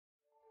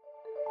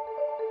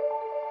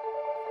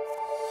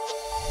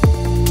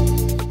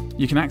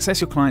You can access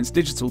your client's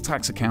digital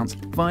tax account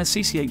via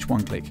CCH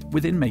OneClick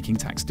within Making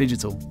Tax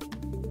Digital.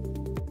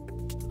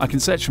 I can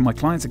search for my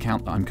client's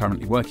account that I'm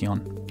currently working on.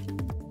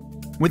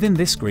 Within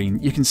this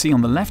screen, you can see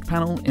on the left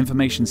panel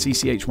information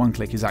CCH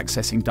OneClick is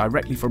accessing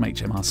directly from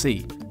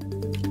HMRC.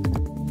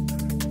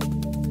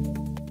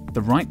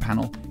 The right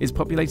panel is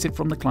populated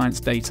from the client's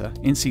data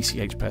in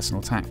CCH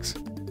Personal Tax.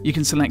 You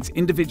can select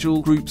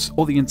individual, groups,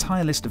 or the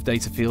entire list of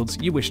data fields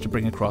you wish to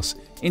bring across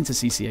into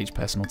CCH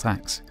Personal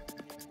Tax.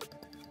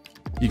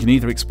 You can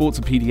either export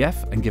to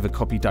PDF and give a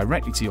copy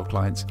directly to your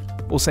client,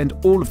 or send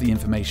all of the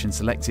information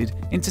selected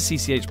into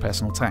CCH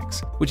Personal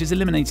Tax, which is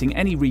eliminating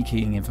any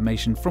rekeying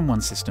information from one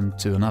system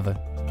to another.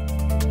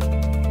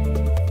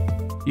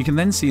 You can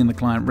then see in the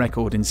client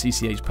record in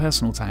CCH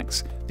Personal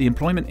Tax the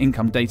employment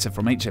income data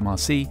from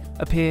HMRC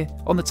appear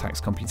on the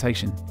tax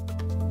computation.